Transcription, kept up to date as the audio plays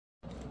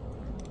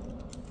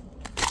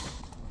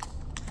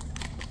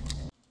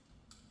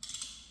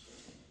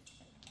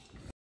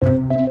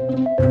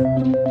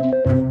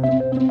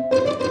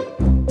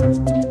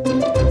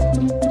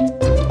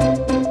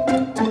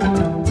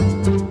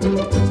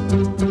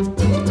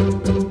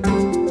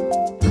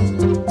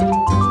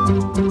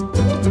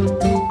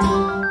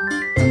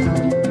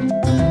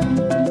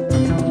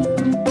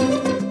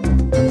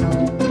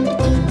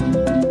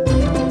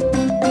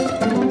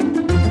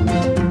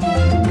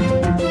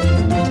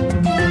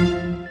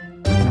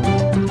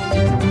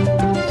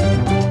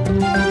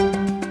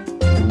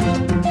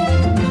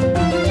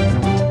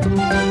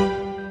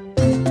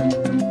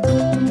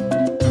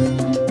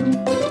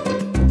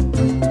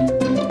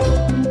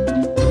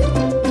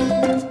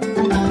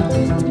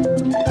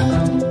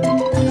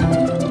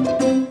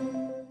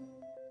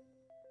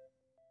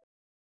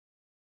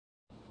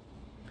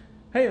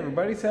Hey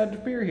everybody, Sad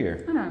Tapir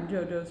here. And I'm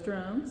JoJo's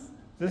Drums.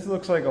 This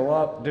looks like a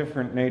lot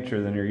different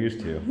nature than you're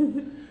used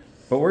to.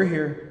 But we're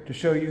here to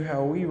show you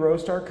how we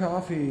roast our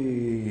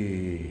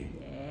coffee.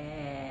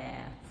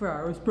 Yeah, for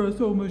our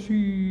espresso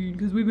machine,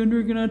 because we've been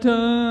drinking a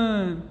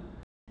ton.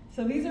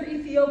 So these are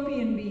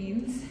Ethiopian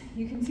beans.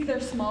 You can see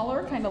they're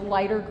smaller, kind of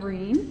lighter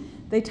green.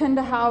 They tend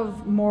to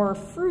have more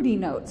fruity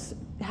notes,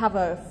 have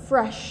a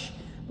fresh,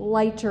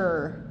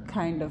 lighter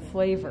kind of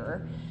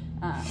flavor,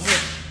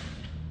 which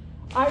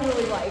I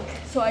really like.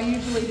 So I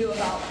usually do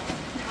about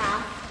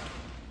half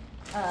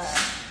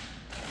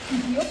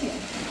Ethiopian.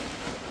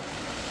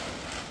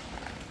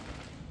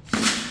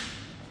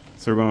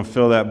 So we're going to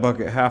fill that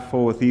bucket half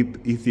full with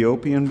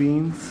Ethiopian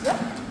beans? Yep.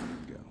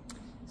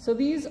 So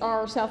these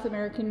are South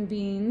American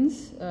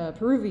beans,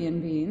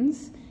 Peruvian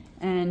beans,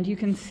 and you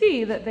can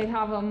see that they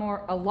have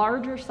a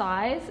larger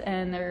size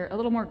and they're a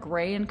little more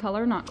gray in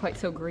color, not quite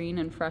so green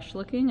and fresh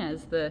looking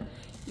as the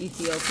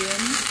Ethiopian.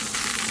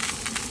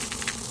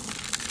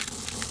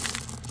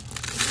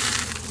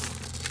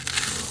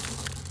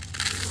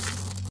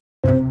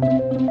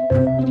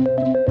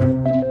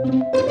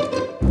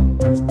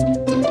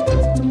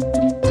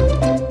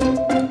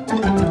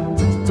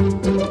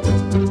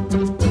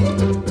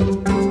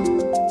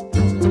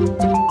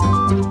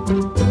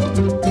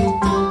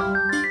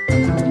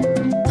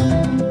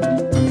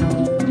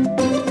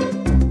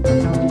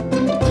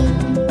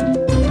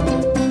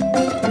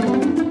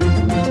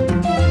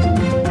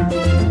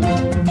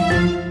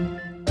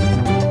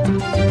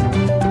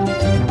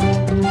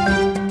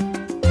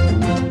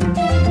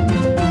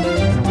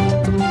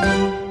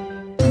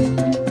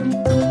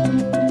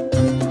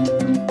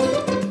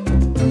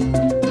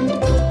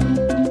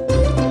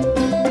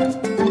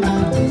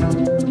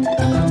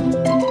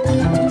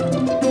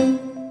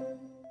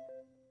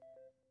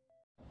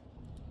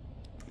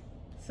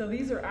 So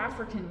these are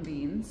African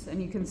beans,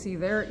 and you can see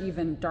they're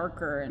even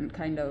darker and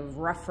kind of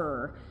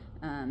rougher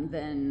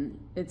than,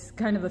 it's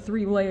kind of the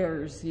three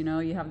layers, you know.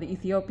 You have the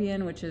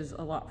Ethiopian, which is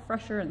a lot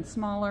fresher and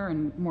smaller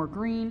and more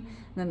green.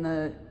 Then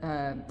the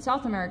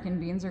South American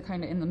beans are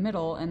kind of in the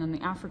middle, and then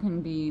the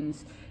African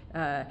beans.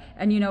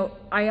 And you know,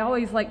 I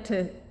always like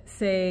to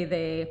say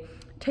they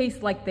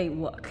taste like they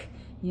look.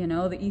 You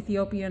know, the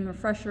Ethiopian are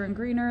fresher and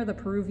greener, the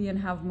Peruvian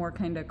have more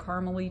kind of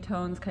caramely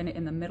tones kind of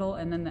in the middle,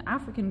 and then the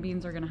African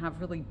beans are going to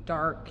have really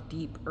dark,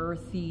 deep,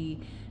 earthy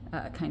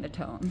kind of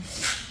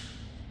tones.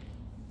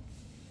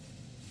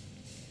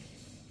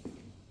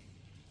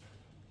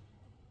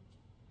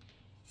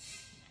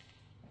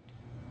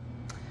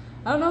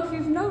 I don't know if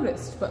you've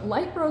noticed, but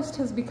light roast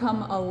has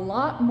become a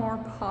lot more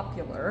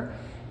popular,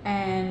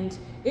 and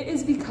it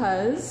is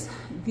because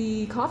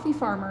the coffee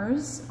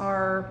farmers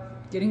are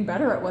getting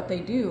better at what they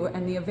do,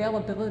 and the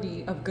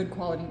availability of good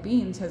quality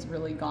beans has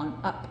really gone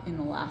up in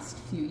the last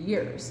few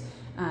years.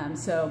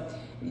 So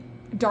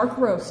dark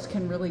roast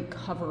can really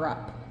cover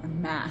up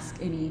and mask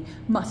any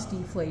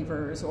musty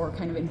flavors or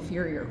kind of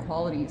inferior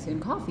qualities in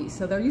coffee.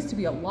 So there used to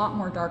be a lot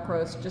more dark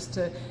roast just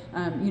to,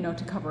 you know,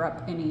 to cover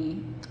up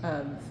any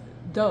of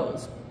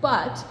those.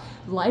 But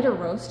lighter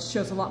roast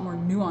shows a lot more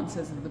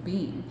nuances of the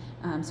bean.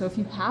 So if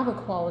you have a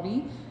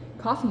quality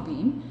coffee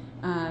bean,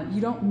 you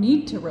don't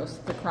need to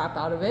roast the crap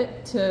out of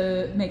it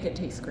to make it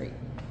taste great.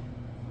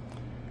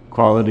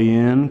 Quality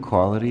in,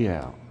 quality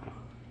out.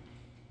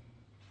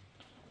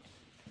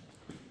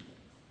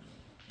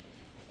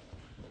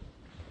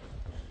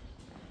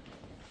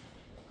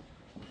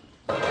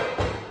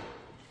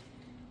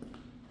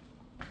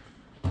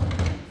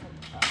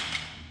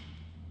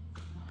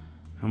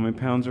 How many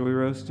pounds are we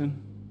roasting?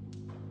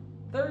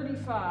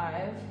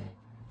 35.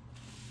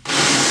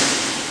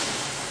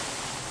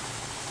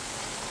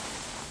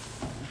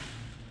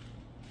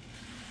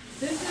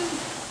 This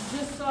is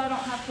just so I don't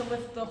have to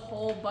lift the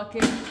whole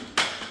bucket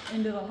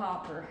into the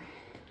hopper,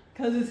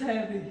 because it's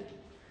heavy.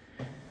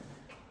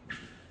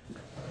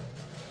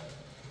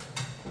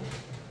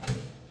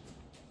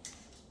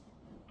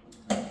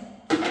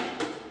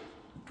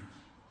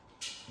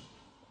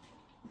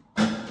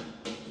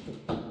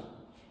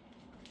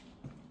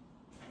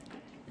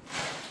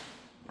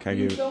 Can I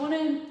give Keep going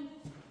in.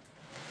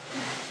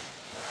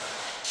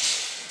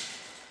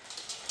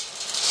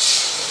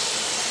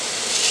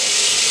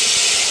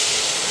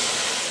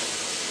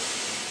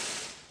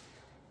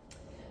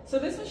 So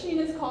this machine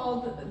is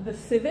called the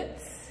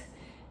Civets.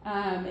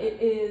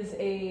 It is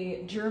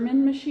a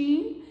German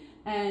machine,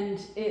 and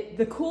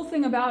the cool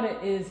thing about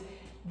it is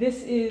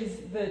this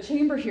is the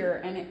chamber here,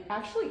 and it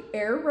actually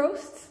air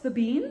roasts the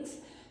beans.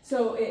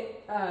 So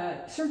it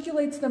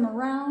circulates them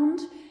around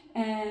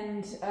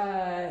and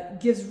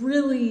gives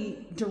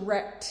really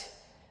direct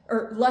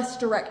or less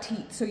direct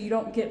heat. So you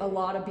don't get a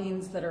lot of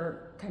beans that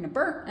are kind of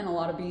burnt and a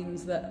lot of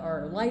beans that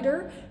are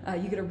lighter.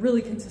 You get a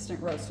really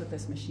consistent roast with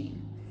this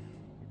machine.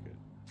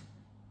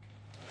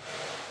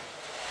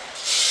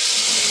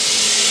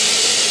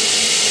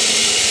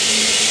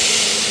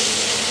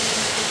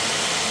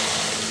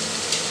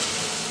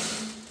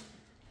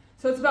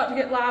 So it's about to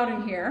get loud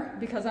in here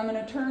because I'm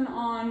going to turn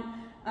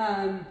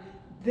on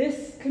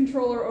this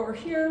controller over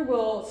here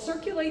will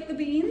circulate the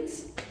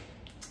beans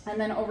And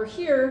then over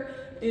here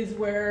is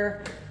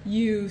where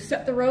you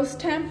set the roast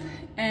temp,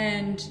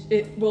 and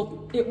it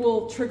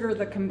will trigger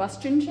the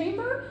combustion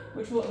chamber,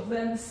 which will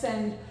then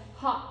send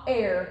hot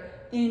air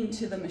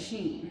into the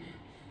machine.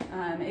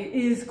 It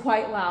is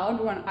quite loud.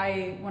 When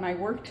I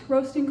worked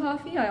roasting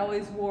coffee, I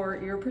always wore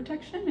ear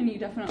protection, and you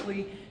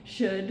definitely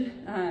should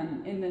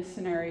in this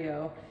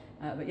scenario.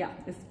 But yeah,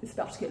 it's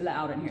about to get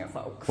loud in here,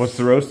 folks. What's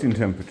the roasting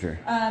temperature?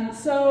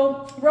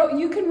 So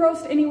you can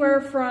roast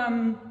anywhere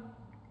from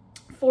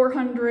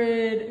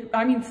 400,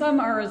 I mean, some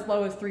are as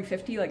low as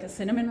 350, like a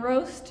cinnamon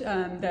roast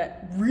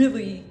that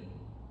really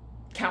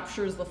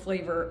captures the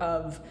flavor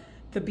of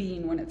the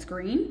bean when it's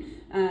green.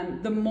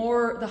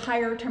 The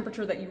higher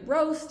temperature that you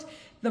roast,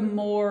 the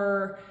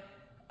more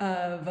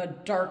of a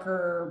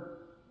darker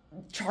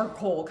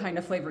charcoal kind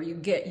of flavor you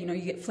get. You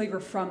get flavor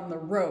from the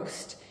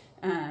roast.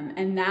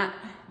 And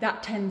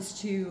that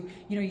tends to,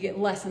 you get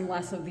less and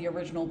less of the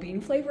original bean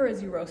flavor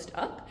as you roast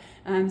up.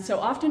 So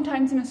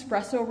oftentimes an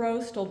espresso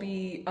roast will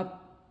be up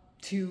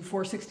to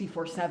 460,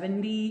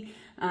 470.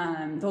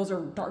 Those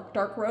are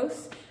dark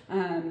roasts.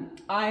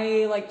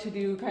 I like to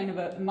do kind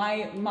of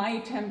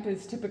my temp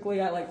is typically,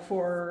 I like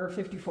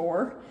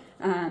 454.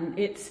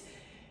 It's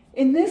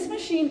in this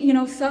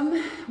machine,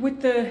 some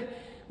with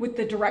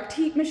the direct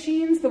heat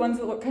machines, the ones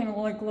that look kind of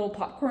like little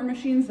popcorn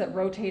machines that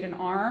rotate an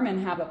arm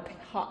and have a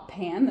hot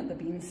pan that the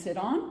beans sit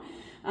on.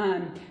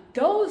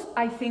 Those,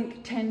 I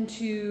think, tend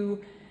to,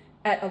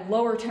 at a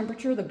lower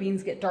temperature, the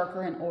beans get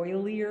darker and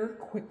oilier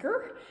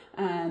quicker.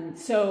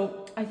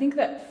 So I think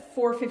that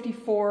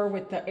 454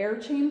 with the air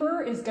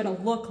chamber is going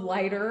to look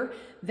lighter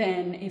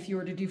than if you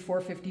were to do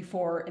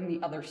 454 in the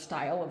other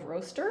style of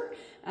roaster.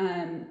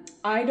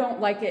 I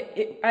don't like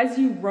it. As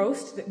you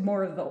roast,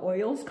 more of the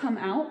oils come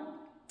out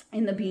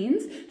in the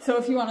beans. So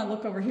if you want to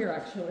look over here,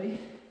 actually.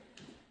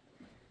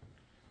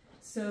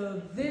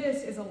 So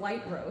this is a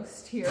light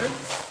roast here.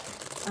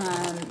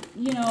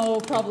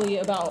 Probably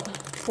about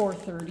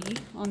 430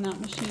 on that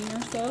machine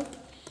or so.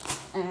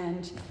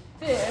 And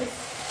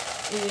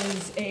this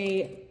is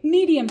a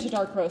medium to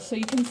dark roast. So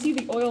you can see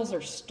the oils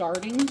are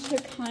starting to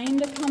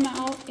kind of come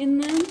out in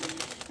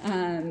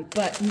them,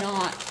 but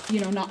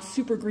not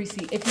super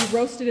greasy. If you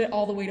roasted it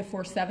all the way to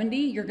 470,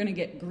 you're gonna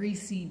get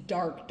greasy,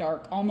 dark,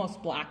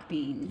 almost black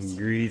beans.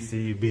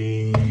 Greasy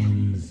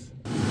beans.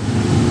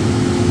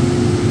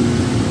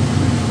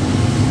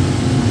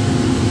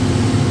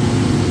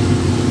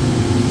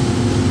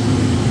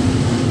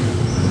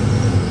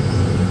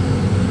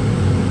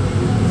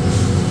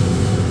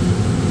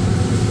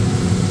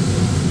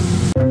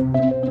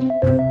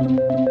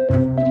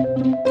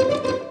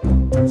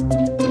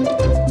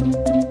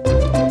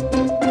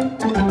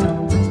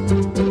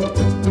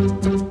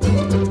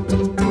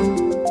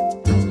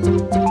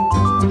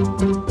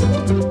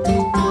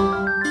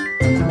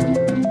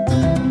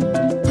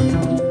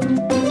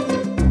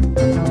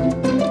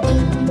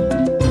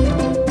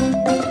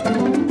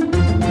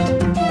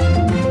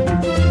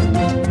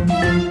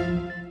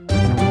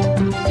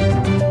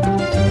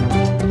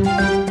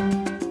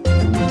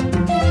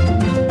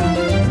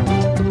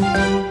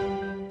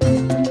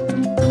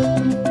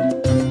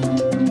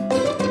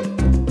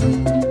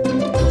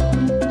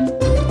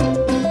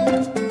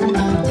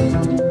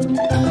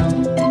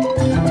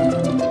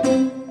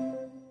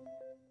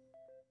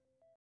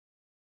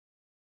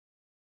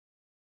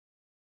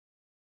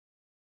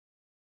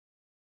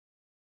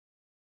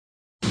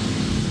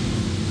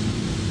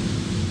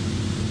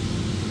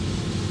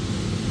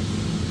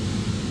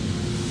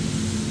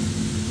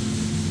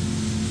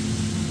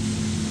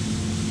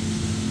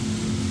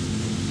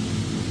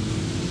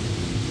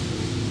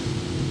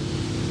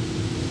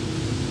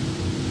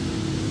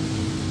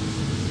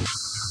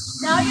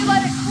 Now you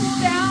let it cool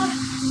down,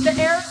 the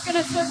air is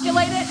going to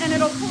circulate it and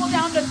it'll cool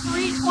down to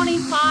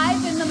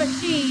 325 in the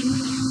machine,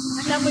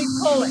 and then we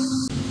pull it.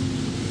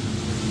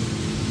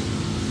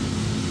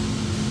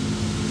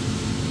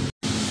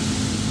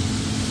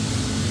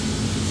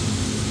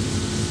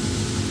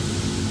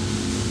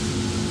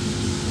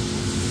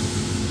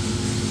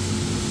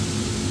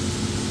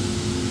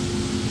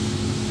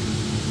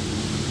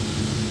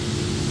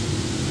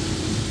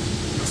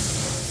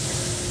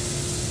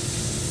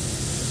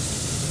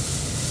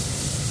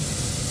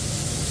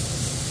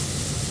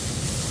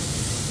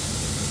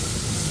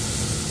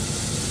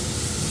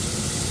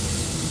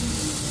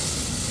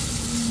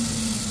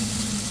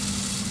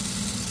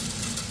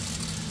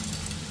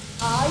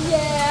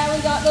 Yeah,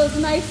 we got those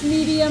nice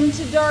medium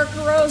to dark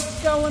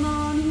roasts going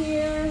on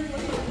here.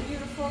 Looking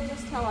beautiful,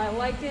 just how I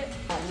like it.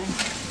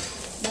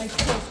 Nice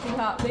toasty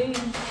hot beans.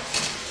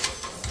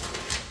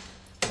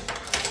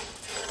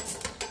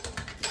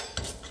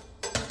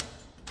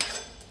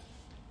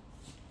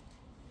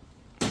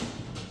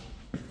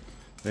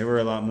 They were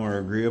a lot more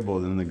agreeable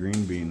than the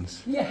green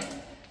beans. Yeah.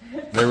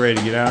 They're ready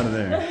to get out of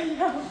there.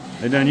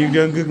 They done, you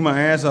done cook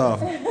my ass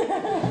off.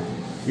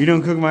 You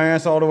done cook my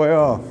ass all the way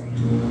off.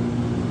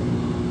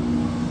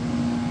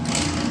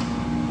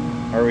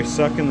 Are we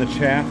sucking the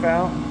chaff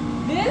out?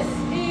 This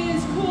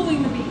is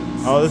cooling the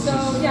beans. Oh,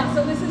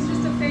 so this is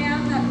just a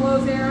fan that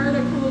blows air to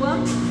cool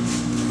them.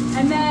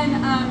 And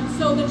then,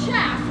 so the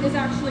chaff is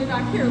actually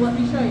back here. Let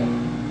me show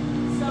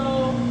you.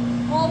 So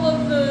all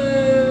of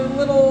the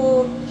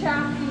little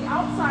chaffy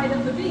outside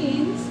of the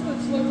beans,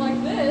 which look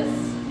like this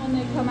when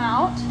they come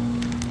out,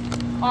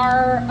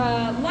 are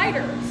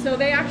lighter. So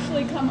they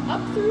actually come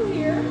up through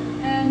here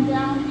and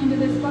down into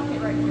this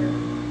bucket right here.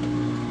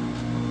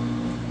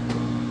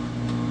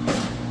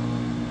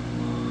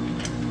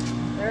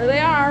 There they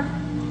are.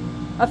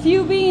 A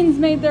few beans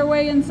made their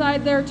way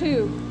inside there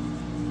too.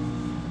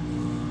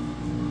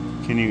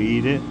 Can you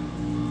eat it?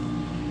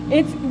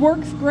 It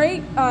works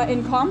great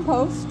in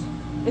compost.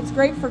 It's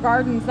great for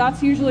gardens.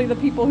 That's usually the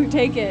people who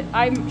take it.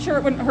 I'm sure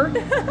it wouldn't hurt.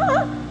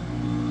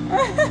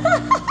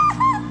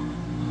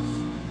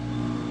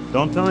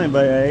 Don't tell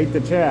anybody I ate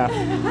the chaff.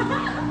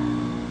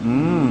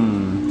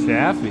 Mmm,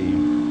 chaffy.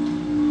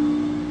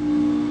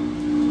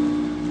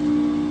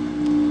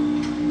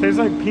 Tastes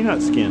like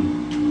peanut skin.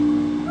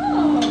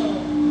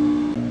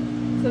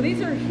 So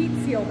these are heat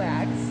seal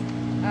bags.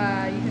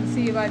 You can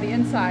see by the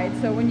inside.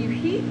 So when you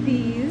heat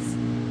these,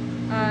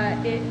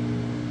 it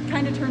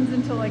kind of turns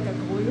into like a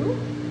glue.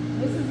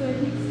 This is a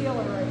heat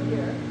sealer right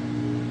here.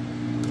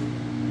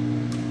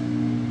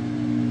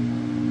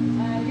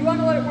 You want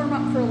to let it warm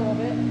up for a little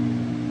bit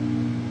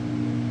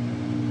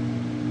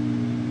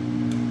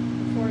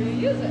before you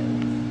use it.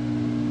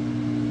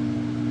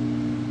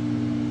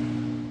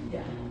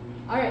 Yeah.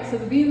 All right, so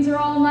the beans are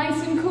all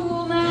nice and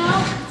cool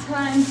now.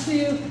 Time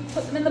to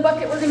put them in the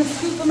bucket we're going to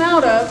scoop them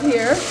out of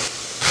here.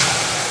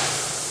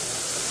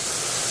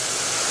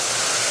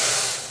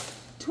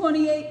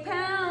 28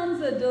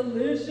 pounds of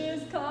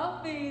delicious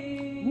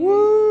coffee.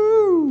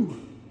 Woo!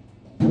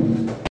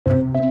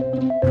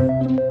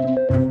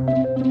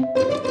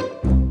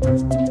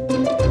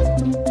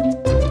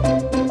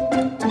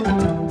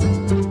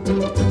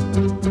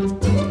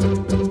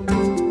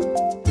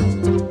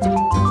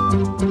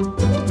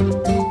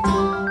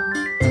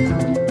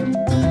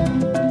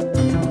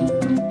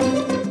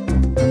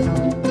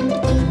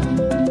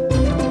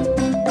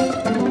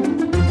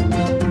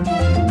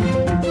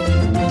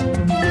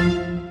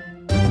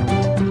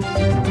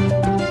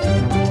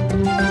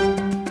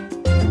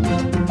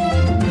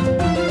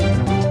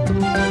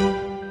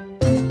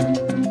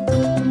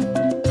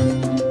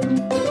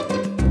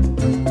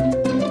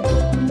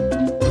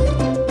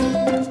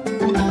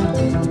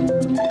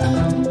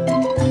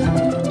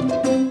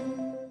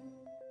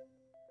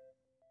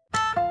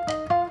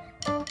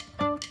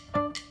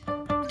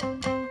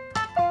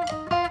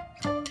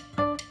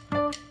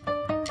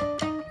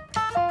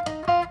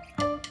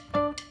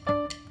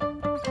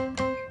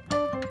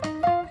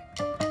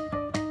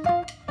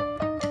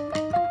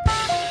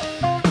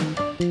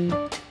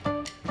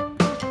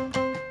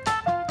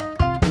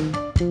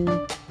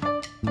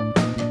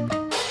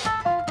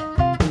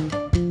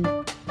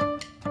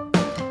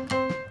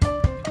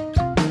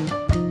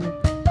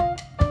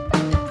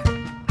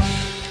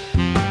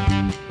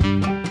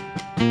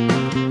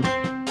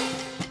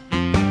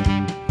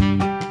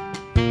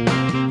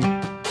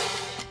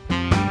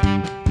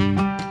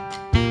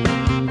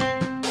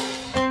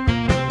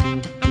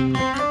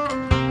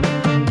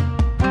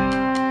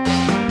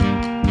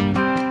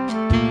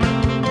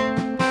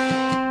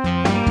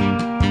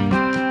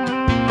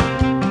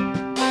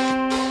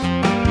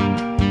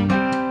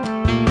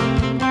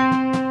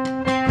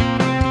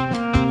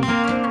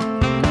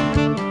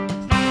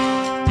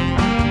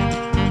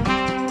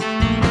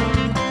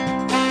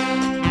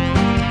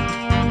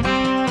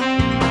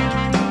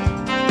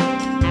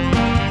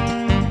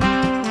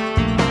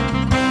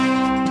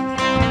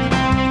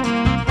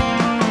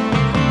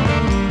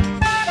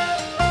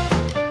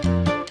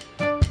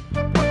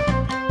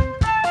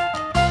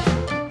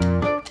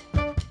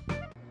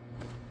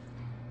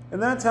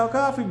 And that's how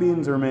coffee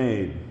beans are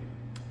made.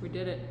 We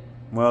did it.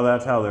 Well,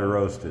 that's how they're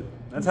roasted.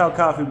 That's how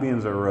coffee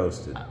beans are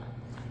roasted.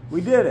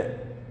 We did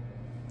it.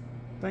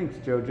 Thanks,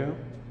 JoJo.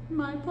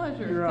 My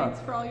pleasure. You're Thanks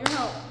up. for all your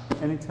help.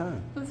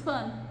 Anytime. It was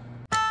fun.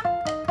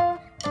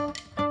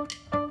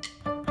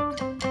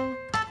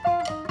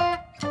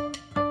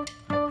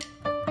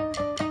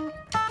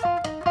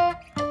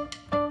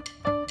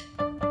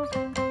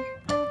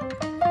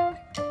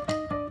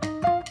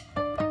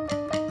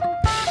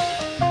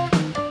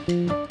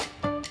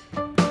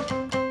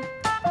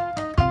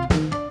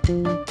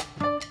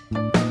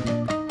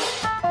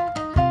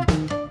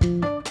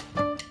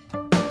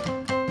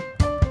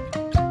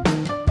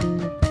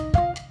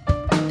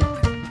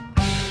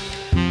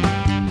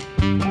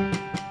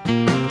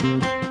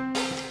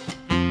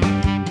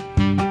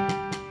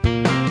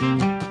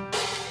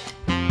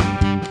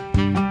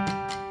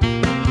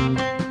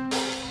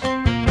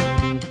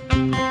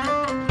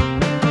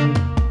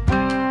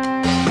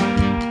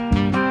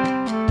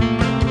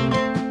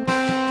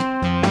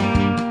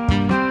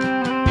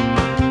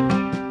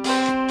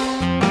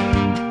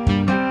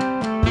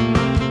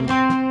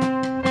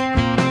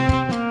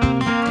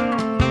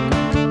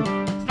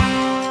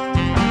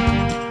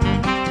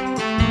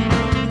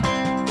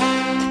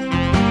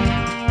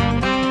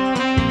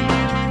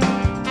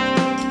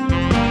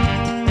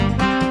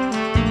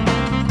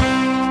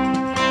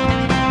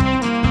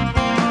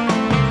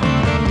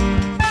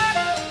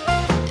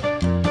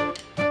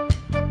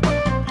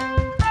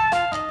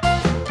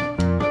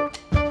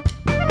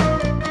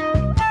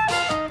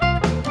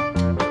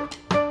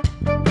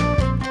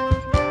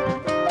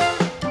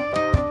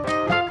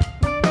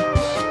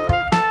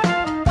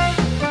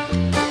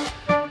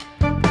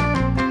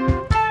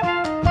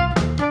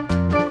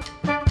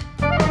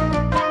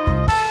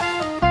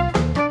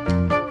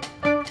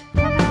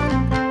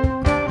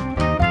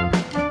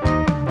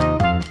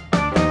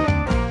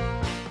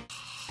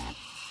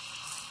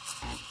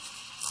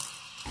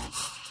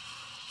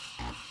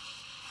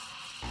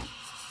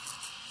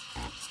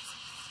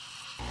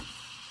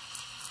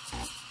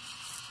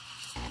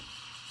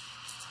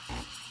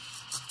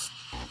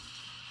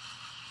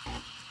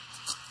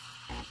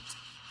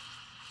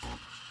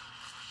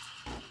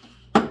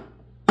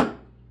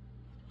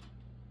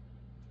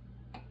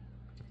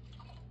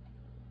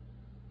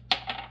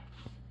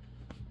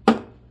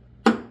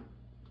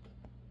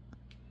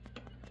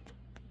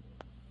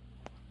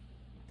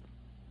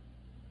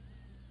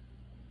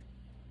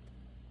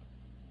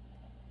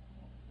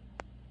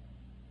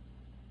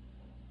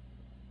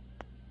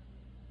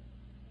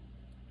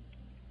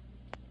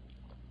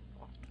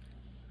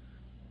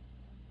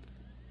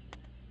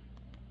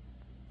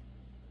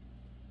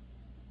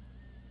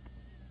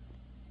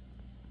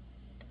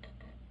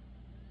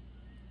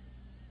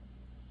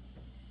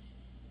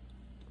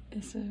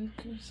 is a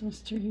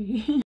Christmas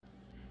tree.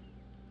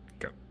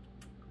 Go.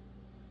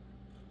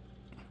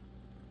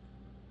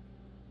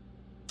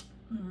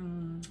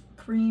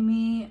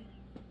 Creamy,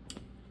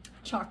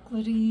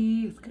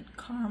 chocolatey, with good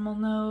caramel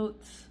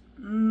notes.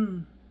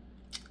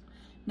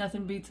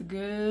 Nothing beats a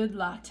good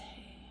latte.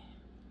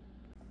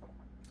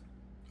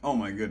 Oh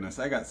my goodness,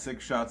 I got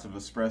 6 shots of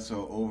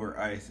espresso over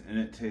ice and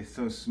it tastes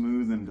so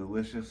smooth and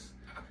delicious.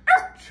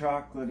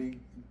 Chocolatey,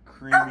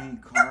 creamy,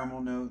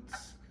 caramel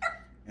notes.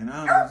 And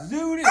I'm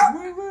zooted.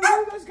 Woo, woo,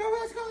 woo, let's go,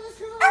 let's go, let's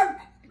go.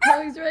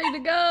 Chloe's ready to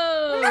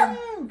go.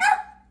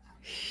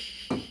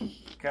 Woo.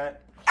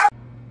 Cut.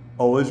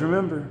 Always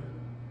remember,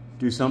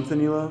 do something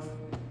you love.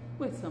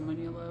 With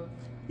someone you love.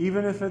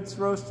 Even if it's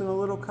roasting a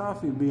little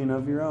coffee bean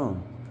of your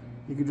own.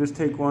 You could just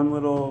take one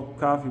little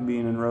coffee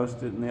bean and roast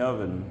it in the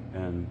oven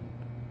and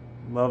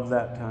love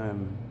that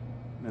time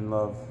and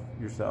love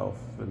yourself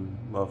and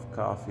love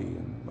coffee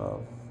and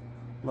love.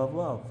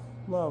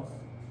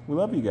 We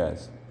love you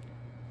guys.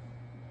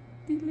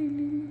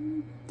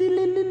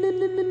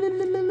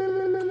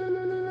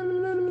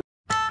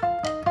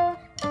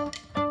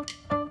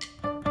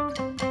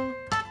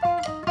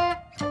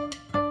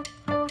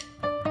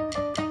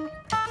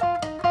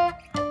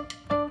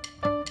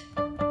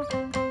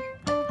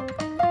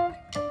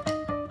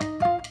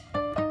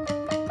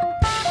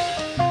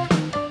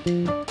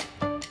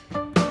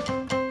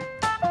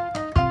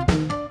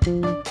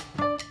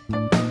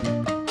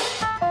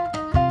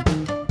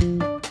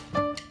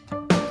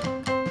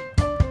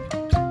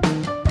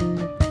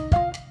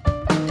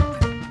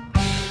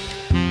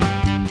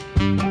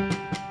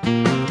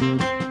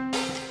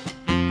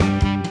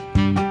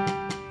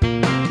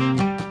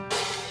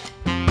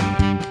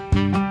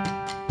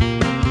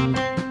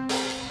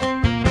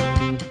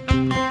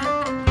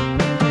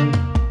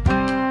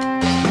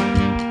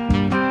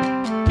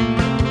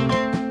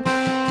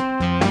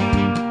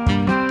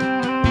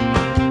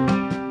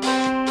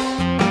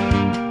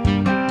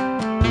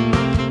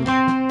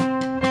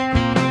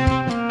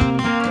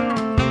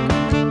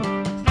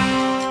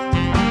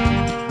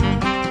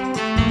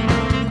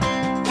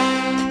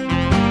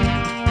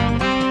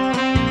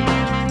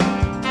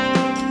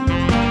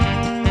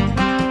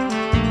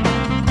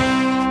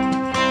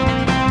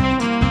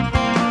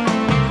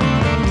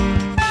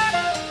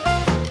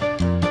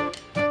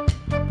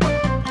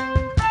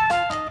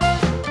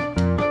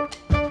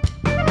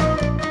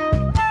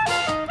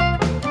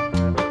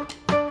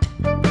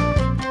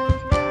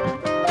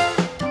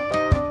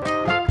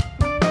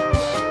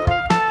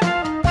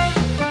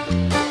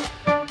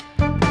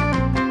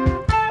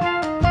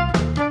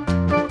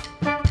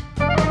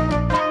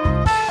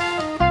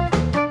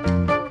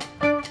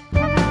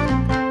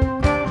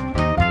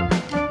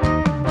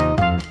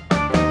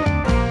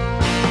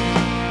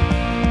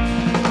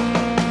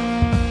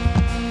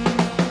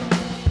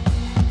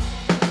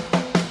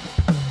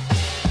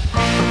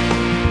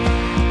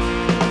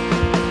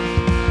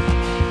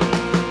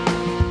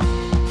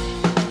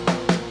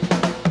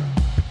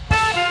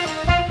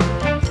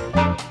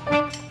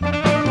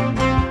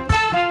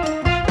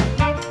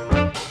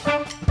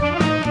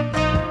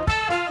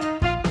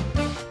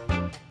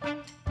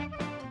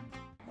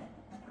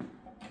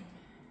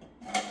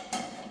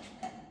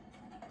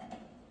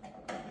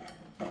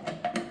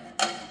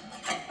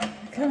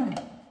 Come.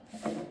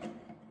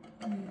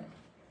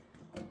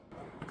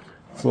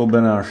 It's a little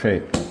bit out of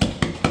shape.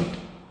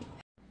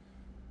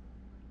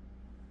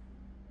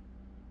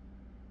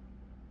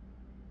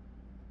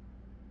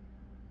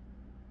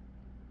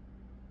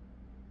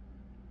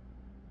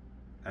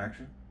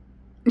 Action?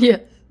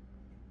 Yes.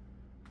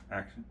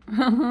 Action?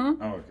 Uh-huh.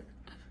 Oh, okay.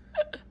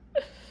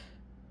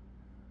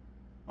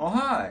 Oh,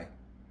 hi.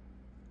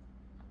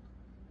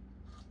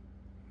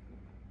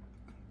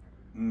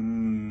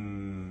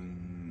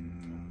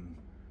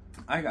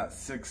 I got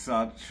 6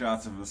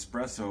 shots of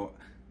espresso.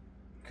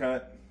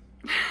 Cut.